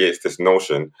almost creates this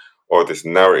notion or this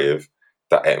narrative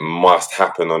that it must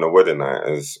happen on a wedding night.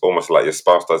 It's almost like your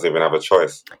spouse doesn't even have a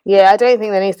choice. Yeah, I don't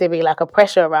think there needs to be like a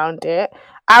pressure around it.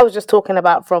 I was just talking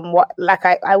about from what, like,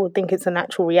 I would think it's a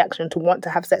natural reaction to want to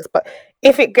have sex. But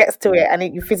if it gets to it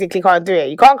and you physically can't do it,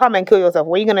 you can't come and kill yourself.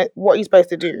 What are you supposed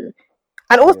to do?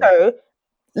 And also,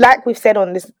 like we've said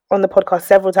on the podcast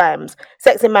several times,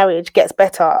 sex in marriage gets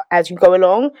better as you go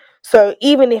along. So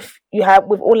even if you have,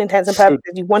 with all intents and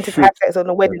purposes, you wanted to have sex on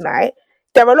a wedding night,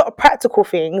 there are a lot of practical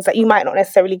things that you might not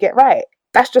necessarily get right.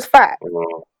 That's just fact.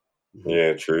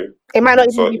 Yeah, true. It might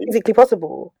not even be physically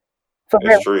possible.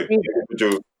 It's true.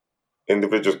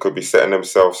 Individuals could be setting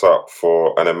themselves up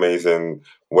for an amazing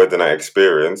wedding night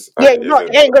experience. Yeah,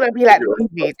 it ain't gonna be like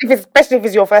movies. Especially if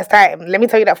it's your first time. Let me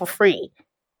tell you that for free.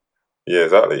 Yeah,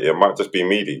 exactly. It might just be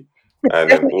meaty, and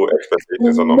then all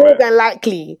expectations are not more met. than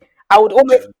likely. I would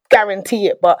almost guarantee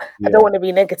it, but I don't want to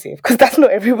be negative, because that's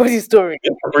not everybody's story.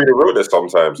 You have to read the realness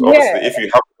sometimes. Obviously, if you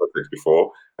haven't had sex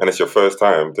before and it's your first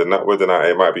time, then that wedding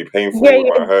night, it might be painful. It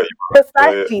might hurt you.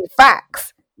 Precisely,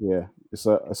 facts. Yeah, it's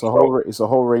a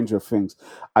whole range of things.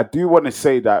 I do want to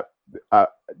say that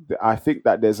I think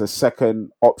that there's a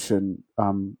second option,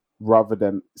 rather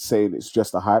than saying it's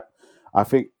just a hype. I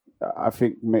think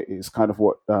it's kind of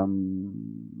what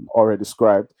Ore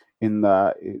described, in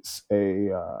that it's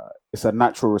a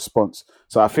natural response.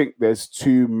 So I think there's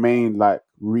two main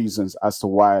reasons as to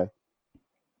why,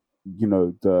 you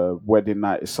know, the wedding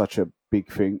night is such a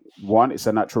big thing. One, it's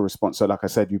a natural response. So like I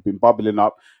said, you've been bubbling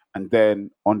up, and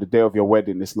then on the day of your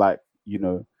wedding, it's like, you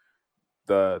know,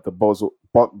 the bottle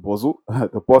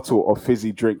of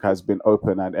fizzy drink has been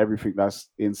opened, and everything that's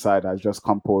inside has just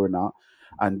come pouring out.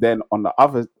 And then on the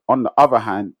other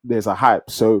hand, there's a hype.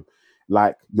 So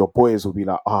like your boys will be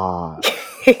like,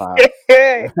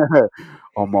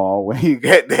 Omar, when you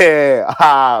get there,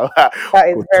 turn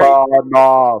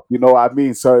off. You know what I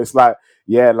mean? So it's like,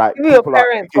 yeah, like people are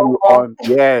picking you on.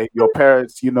 Yeah, your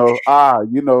parents, you know,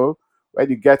 when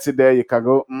you get in there, you can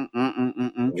go, mm.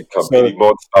 You can So Billy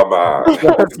Monster, man.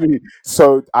 exactly.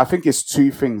 So I think it's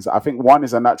two things. I think one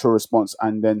is a natural response,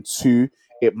 and then two,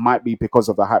 it might be because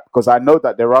of the hype. Because I know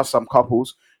that there are some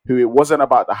couples who it wasn't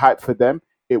about the hype for them.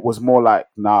 It was more like,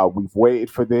 nah, we've waited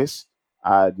for this,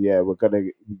 and yeah, we're gonna,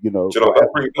 Do you know, whatever.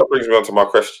 that brings me on to my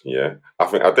question, yeah? I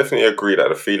think I definitely agree that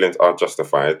the feelings are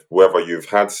justified, whether you've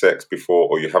had sex before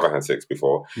or you haven't had sex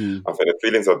before. Mm. I think the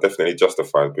feelings are definitely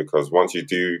justified because once you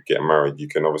do get married, you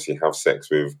can obviously have sex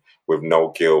with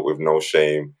no guilt, with no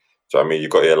shame. Do you know what I mean? You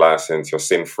got your license, you're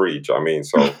sin free, do you know what I mean?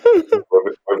 So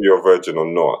whether you're a virgin or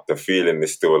not, the feeling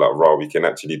is still like, raw, we can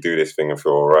actually do this thing and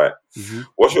feel all right. Mm-hmm.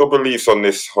 What's your beliefs on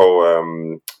this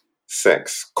whole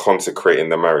sex consecrating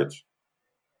the marriage?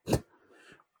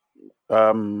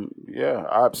 Yeah,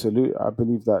 absolutely. I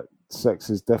believe that sex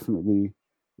is definitely,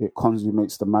 it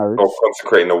consummates the marriage. Oh,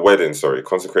 consecrating a wedding. Sorry,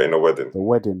 consecrating a wedding. The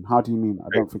wedding. How do you mean? I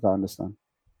don't think I understand.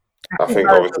 I think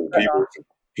marriage obviously was better.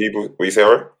 people. What you say,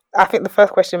 right? I think the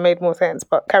first question made more sense,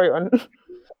 but carry on.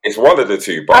 It's one of the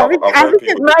two, but I think I've heard it's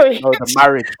people. marriage. No,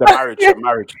 the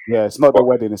marriage. Yeah, it's not the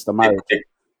wedding, it's the marriage.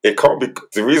 It can't be.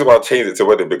 The reason why I changed it to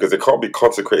wedding because it can't be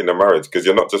consecrating the marriage because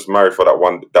you're not just married for that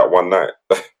one night.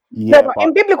 Yeah, No, but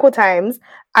in biblical times,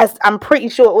 I'm pretty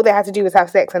sure all they had to do was have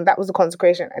sex, and that was the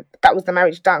consecration. That was the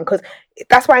marriage done. Because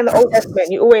that's why in the Old Testament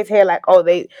you always hear like, oh,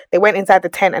 they went inside the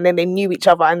tent and then they knew each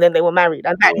other and then they were married,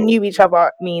 and that knew each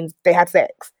other means they had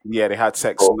sex. yeah, they had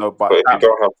sex. So, No, but but if you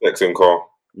don't have sex in car,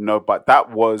 no, but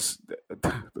that was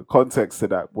the context to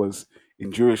that was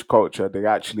in Jewish culture. They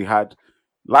actually had,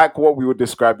 like what we were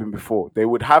describing before, they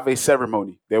would have a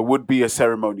ceremony. There would be a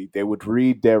ceremony. They would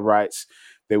read their rights.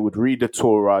 They would read the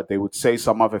Torah. They would say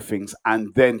some other things,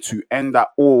 and then to end that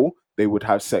all, they would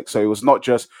have sex. So it was not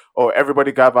just, oh,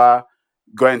 everybody gather,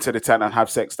 go into the tent and have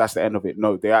sex. That's the end of it.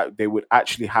 No, they would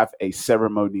actually have a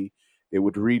ceremony. They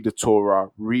would read the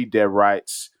Torah, read their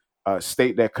rights,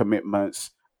 state their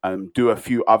commitments, do a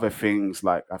few other things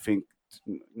like I think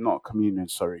not communion,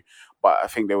 sorry, but I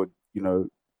think they would,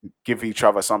 give each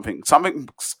other something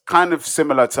kind of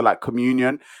similar to like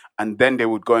communion, and then they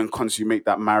would go and consummate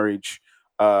that marriage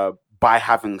by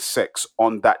having sex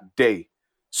on that day.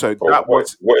 So that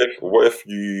was what if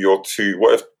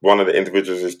what if one of the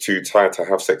individuals is too tired to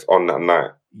have sex on that night?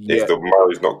 yeah. Is the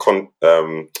marriage not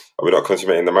are we not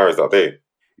consummating the marriage that day?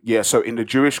 Yeah, so in the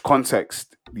Jewish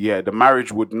context, yeah, the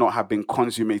marriage would not have been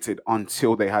consummated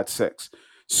until they had sex.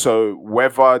 So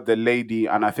whether the lady,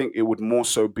 and I think it would more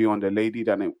so be on the lady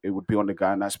than it would be on the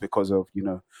guy, and that's because of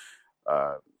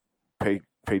uh,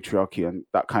 patriarchy and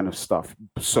that kind of stuff.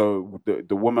 So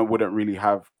the woman wouldn't really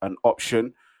have an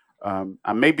option, and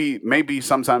maybe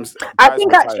sometimes I guys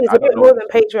think would try actually it. it's I a don't bit know. more than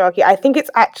patriarchy. I think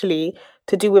it's actually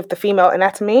to do with the female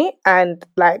anatomy and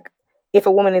like if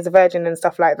a woman is a virgin and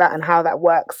stuff like that and how that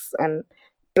works and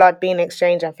blood being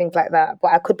exchanged and things like that.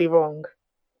 But I could be wrong.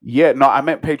 Yeah, no, I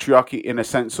meant patriarchy in a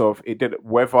sense of it did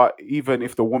whether even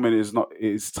if the woman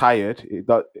is tired,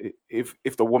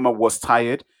 if the woman was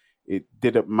tired, it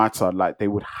didn't matter. Like they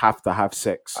would have to have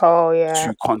sex Oh yeah.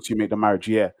 to consummate the marriage.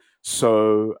 Yeah.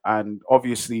 So and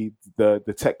obviously the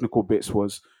technical bits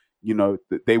was,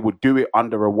 they would do it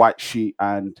under a white sheet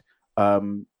and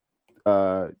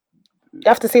uh You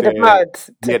have to see the they blood.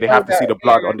 yeah, they have to see the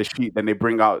blood on the sheet. Then they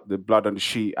bring out the blood on the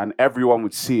sheet, and everyone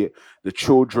would see it. The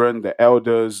children, the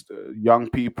elders, the young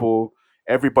people,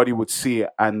 everybody would see it,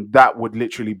 and that would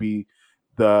literally be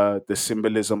the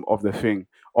symbolism of the thing.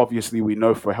 Obviously, we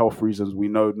know for health reasons, we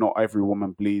know not every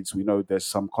woman bleeds. We know there's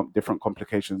some different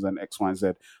complications and X, Y, and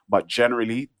Z. But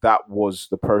generally, that was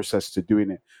the process to doing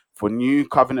it. For new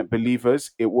covenant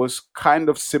believers, it was kind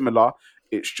of similar.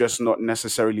 It's just not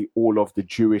necessarily all of the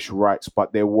Jewish rites,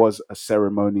 but there was a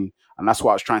ceremony, and that's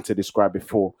what I was trying to describe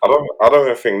before. I don't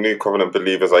even think New Covenant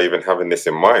believers are even having this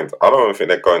in mind. I don't even think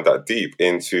they're going that deep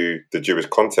into the Jewish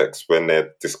context when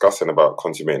they're discussing about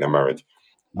consummating a marriage.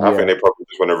 I think they probably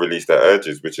just want to release their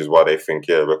urges, which is why they think,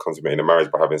 yeah, we're consummating a marriage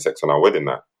by having sex on our wedding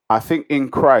night. I think in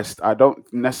Christ, I don't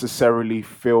necessarily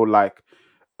feel like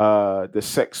the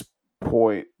sex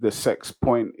point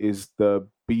is the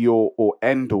be all or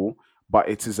end all, but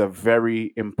it is a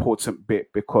very important bit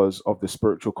because of the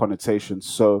spiritual connotation.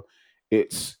 So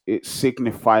it's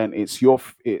signifying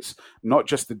it's not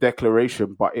just the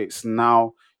declaration, but it's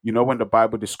now, when the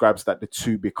Bible describes that the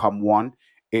two become one,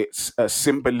 it's a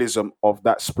symbolism of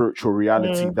that spiritual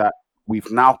reality that we've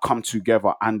now come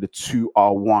together and the two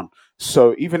are one.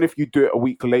 So even if you do it a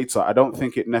week later, I don't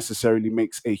think it necessarily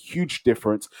makes a huge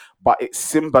difference, but it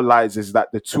symbolizes that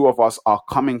the two of us are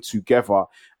coming together,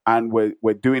 and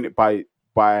we're doing it by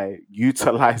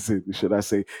utilizing, should I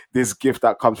say, this gift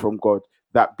that comes from God,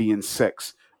 that being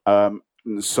sex.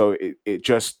 so it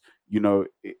just,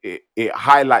 it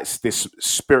highlights this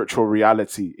spiritual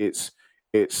reality.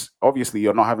 It's obviously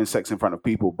you're not having sex in front of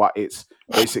people, but it's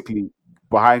basically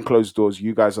behind closed doors.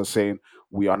 You guys are saying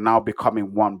we are now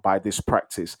becoming one by this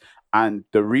practice. And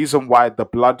the reason why the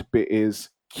blood bit is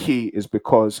key is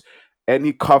because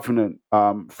any covenant,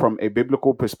 from a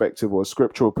biblical perspective or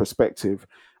scriptural perspective,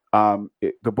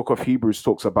 the book of Hebrews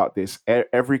talks about this.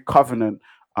 Every covenant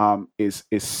is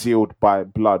sealed by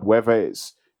blood, whether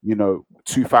it's,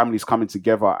 two families coming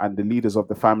together and the leaders of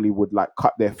the family would like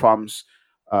cut their thumbs,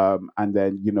 and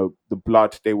then the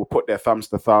blood, they will put their thumbs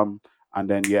to thumb, and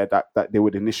then that they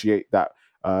would initiate that.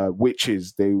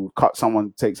 Witches, they would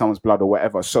take someone's blood or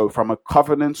whatever. So from a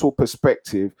covenantal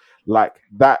perspective, like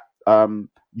that,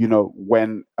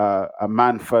 when a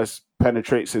man first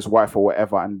penetrates his wife or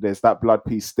whatever, and there's that blood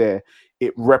piece there,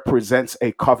 it represents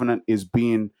a covenant is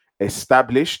being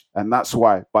established, and that's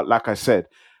why. But like I said,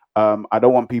 I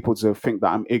don't want people to think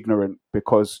that I'm ignorant,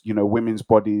 because women's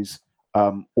bodies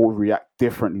all react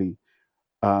differently.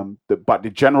 But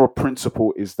the general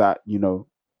principle is that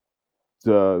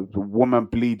the woman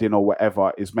bleeding or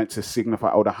whatever is meant to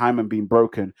signify, or the hymen being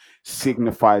broken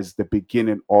signifies the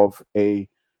beginning of a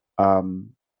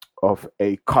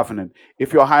covenant.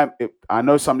 If your I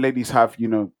know some ladies have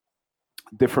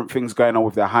different things going on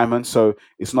with their hymen, so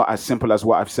it's not as simple as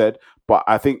what I've said. But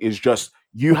I think it's just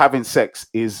you having sex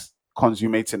is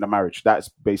consummating the marriage. That's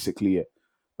basically it.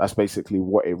 That's basically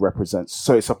what it represents.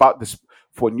 So it's about this,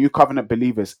 for new covenant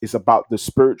believers, it's about the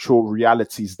spiritual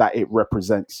realities that it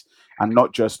represents, and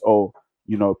not just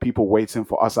people waiting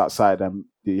for us outside, and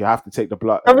you have to take the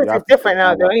blood. Obviously, it's different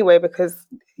now, though, anyway, because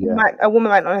Yeah. a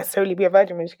woman might not necessarily be a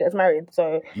virgin when she gets married.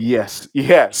 So Yes,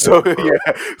 yeah. So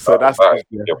so that's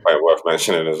your point worth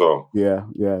mentioning as well. Yeah.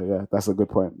 That's a good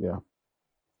point. Yeah.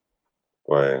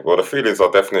 Right. Well, the feelings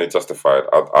are definitely justified.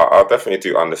 I definitely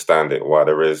do understand it, why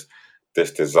there is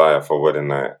this desire for wedding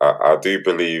night. I do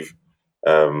believe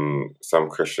some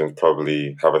Christians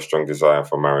probably have a strong desire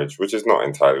for marriage, which is not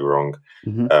entirely wrong.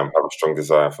 Mhm. Have a strong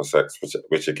desire for sex,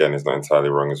 which again is not entirely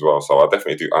wrong as well. So I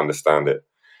definitely do understand it.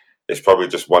 It's probably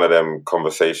just one of them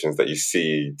conversations that you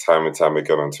see time and time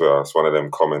again on Twitter. It's one of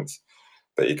them comments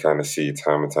that you kind of see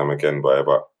time and time again,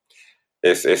 but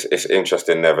it's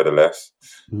interesting nevertheless.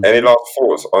 Mhm. Any last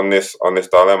thoughts on this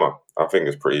dilemma? I think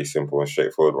it's pretty simple and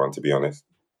straightforward one, to be honest.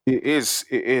 It is.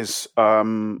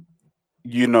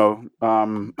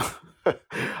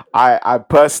 I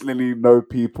personally know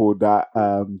people that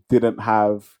didn't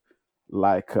have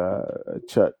like a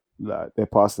church, like their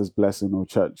pastor's blessing or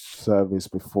church service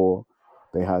before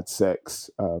they had sex.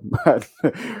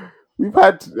 We've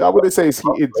had, I wouldn't say it's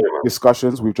heated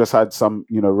discussions. We've just had some,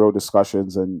 real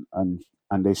discussions, and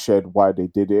they shared why they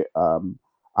did it.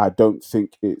 I don't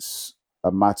think it's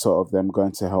a matter of them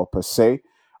going to hell per se.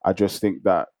 I just think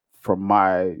that from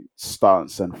my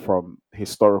stance and from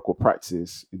historical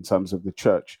practice in terms of the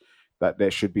church, that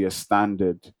there should be a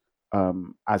standard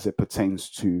as it pertains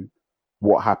to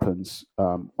what happens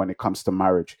when it comes to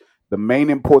marriage. The main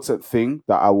important thing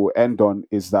that I will end on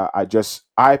is that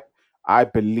I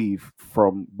believe,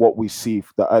 from what we see,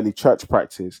 the early church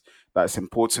practice, that it's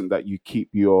important that you keep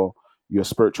your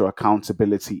spiritual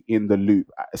accountability in the loop,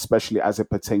 especially as it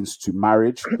pertains to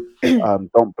marriage.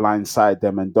 Don't blindside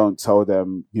them, and don't tell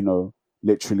them,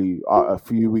 literally a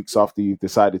few weeks after you've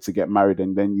decided to get married,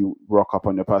 and then you rock up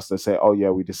on your pastor and say, "Oh yeah,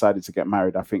 we decided to get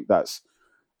married." I think that's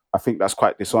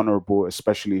quite dishonorable,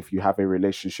 especially if you have a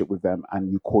relationship with them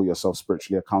and you call yourself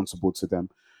spiritually accountable to them.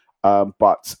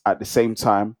 But at the same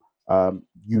time,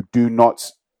 you do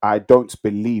not. I don't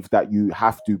believe that you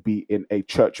have to be in a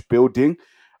church building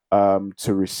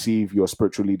to receive your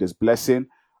spiritual leader's blessing.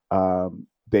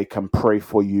 They can pray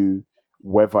for you,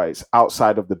 whether it's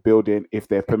outside of the building, if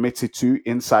they're permitted to,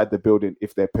 inside the building,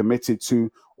 if they're permitted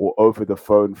to, or over the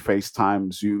phone,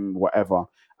 FaceTime, Zoom, whatever.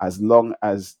 As long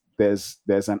as there's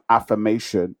an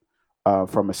affirmation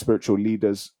from a spiritual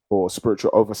leader's or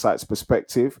spiritual oversight's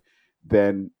perspective,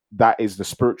 then that is the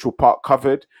spiritual part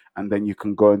covered, and then you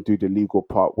can go and do the legal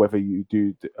part, whether you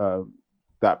do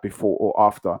that before or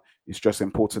after. It's just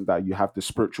important that you have the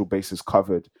spiritual basis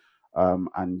covered,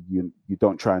 and you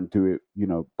don't try and do it,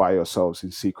 by yourselves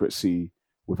in secrecy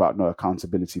without no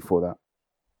accountability for that.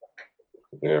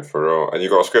 Yeah, for real. And you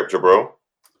got a scripture, bro?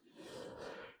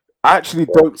 I actually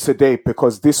don't today,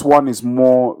 because this one is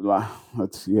more like,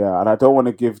 and I don't want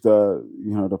to give the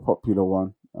the popular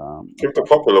one. Give the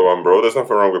popular one, bro. There's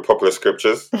nothing wrong with popular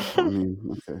scriptures.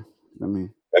 Okay.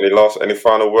 Any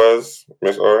final words,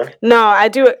 Miss Ore? No, I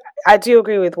do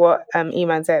agree with what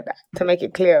Iman said. To make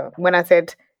it clear, when I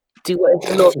said do what is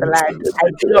the law of the land. I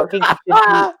do not think you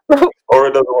should do. Or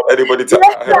it doesn't want anybody to.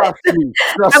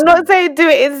 I'm not saying do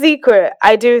it in secret.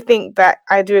 I do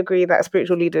agree that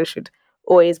spiritual leaders should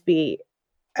always be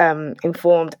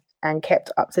informed and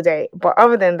kept up to date. But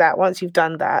other than that, once you've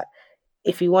done that,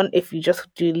 if you just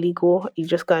do legal, you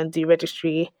just go and do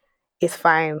registry, it's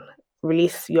fine.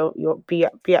 Release your be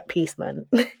at peace, man.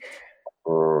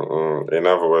 In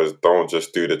other words, don't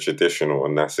just do the traditional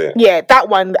and that's it. Yeah, that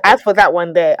one. As for that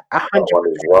one, there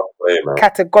 100%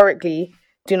 categorically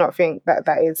do not think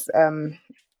that is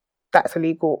that's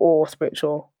illegal or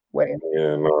spiritual wedding.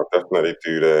 Yeah, no, definitely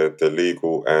do the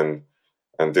legal and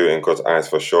do it in God's eyes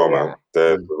for sure, man.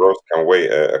 The roast can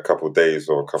wait a couple of days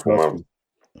or a couple of months.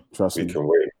 Trust me. We can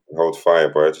wait, hold fire,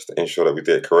 bro. Just to ensure that we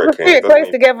did it correctly. Do it close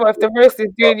together if the roast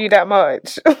is doing you that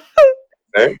much.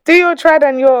 Do your trad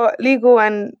and your legal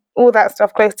and all that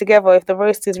stuff close together if the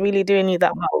roast is really doing you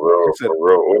that much. For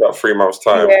real. All that 3 months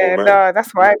time. Yeah, no,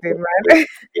 that's what I did, man.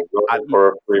 For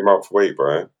a 3 month wait,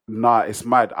 bro. Nah, it's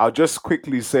mad. I'll just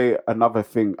quickly say another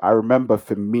thing. I remember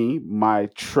for me, my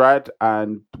trad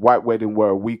and white wedding were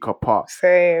a week apart.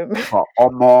 Same. But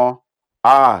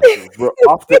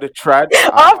after the trad,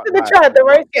 the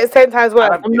roast gets 10 times worse.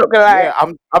 I'm not gonna lie. Yeah,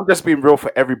 I'm just being real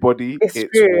for everybody. It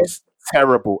was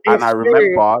terrible. And I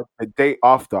remember the day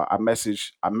after, I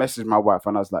messaged my wife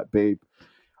and I was like, babe,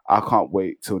 I can't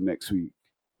wait till next week.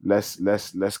 Let's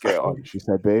get on. She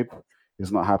said, babe,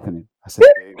 it's not happening. I said,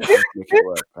 babe, let's make it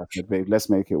work. I said, babe, let's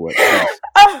make it work.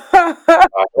 I'll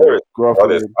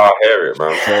hear it,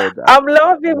 man. I'm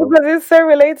laughing because it's so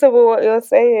relatable what you're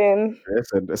saying.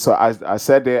 Listen, so I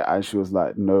said it and she was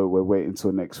like, no, we're waiting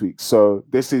till next week. So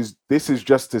this is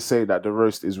just to say that the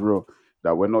roast is real,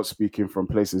 that we're not speaking from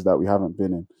places that we haven't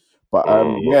been in. But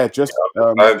we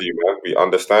understand you, man. We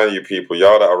understand you people.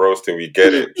 Y'all that are roasting, we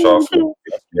get it. Trust me. We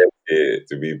get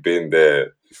it. We've been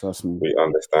there. Trust me. We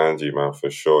understand you, man, for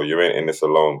sure. You ain't in this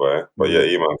alone, boy. But yeah,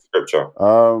 Iman, scripture.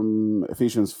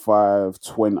 Ephesians 5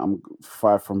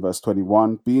 from verse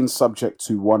 21. Being subject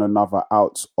to one another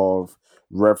out of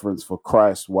reverence for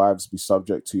Christ, wives, be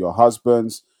subject to your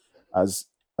husbands as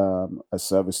a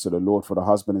service to the Lord. For the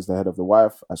husband is the head of the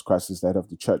wife, as Christ is the head of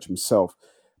the church himself.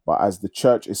 But as the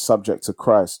church is subject to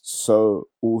Christ, so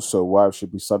also wives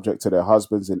should be subject to their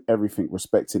husbands in everything,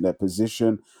 respecting their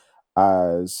position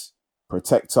as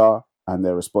protector and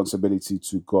their responsibility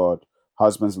to God.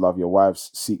 Husbands, love your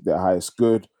wives, seek the highest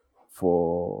good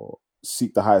for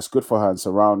her and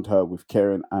surround her with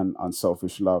caring and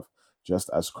unselfish love, just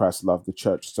as Christ loved the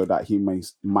church, so that he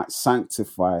might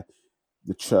sanctify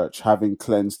the church, having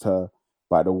cleansed her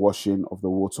by the washing of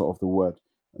the water of the word.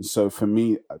 And so for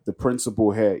me, the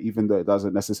principle here, even though it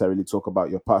doesn't necessarily talk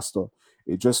about your pastor,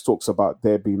 it just talks about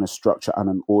there being a structure and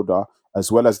an order,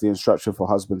 as well as the instruction for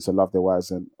husbands to love their wives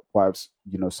and wives,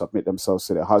 submit themselves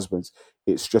to their husbands.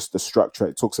 It's just the structure.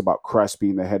 It talks about Christ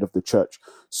being the head of the church.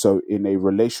 So in a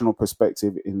relational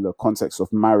perspective, in the context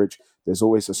of marriage, there's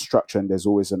always a structure and there's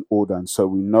always an order. And so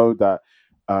we know that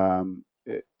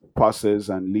pastors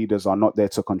and leaders are not there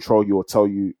to control you or tell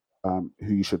you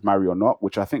who you should marry or not,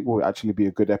 which I think will actually be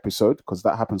a good episode because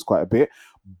that happens quite a bit.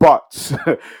 But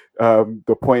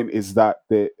the point is that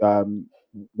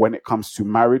when it comes to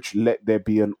marriage, let there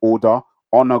be an order.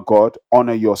 Honor God,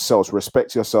 honor yourselves,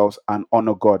 respect yourselves, and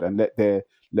honor God, and let the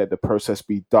process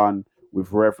be done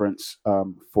with reverence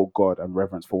for God and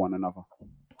reverence for one another.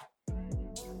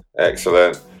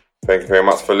 Excellent. Thank you very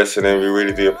much for listening. We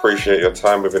really do appreciate your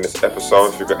time within this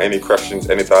episode. If you've got any questions,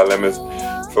 any dilemmas,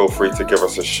 feel free to give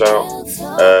us a shout.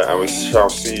 And we shall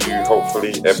see you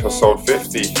hopefully episode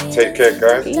 50. Take care,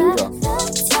 guys. Yeah.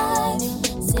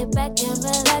 Sit back and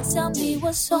relax, tell me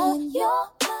what's on your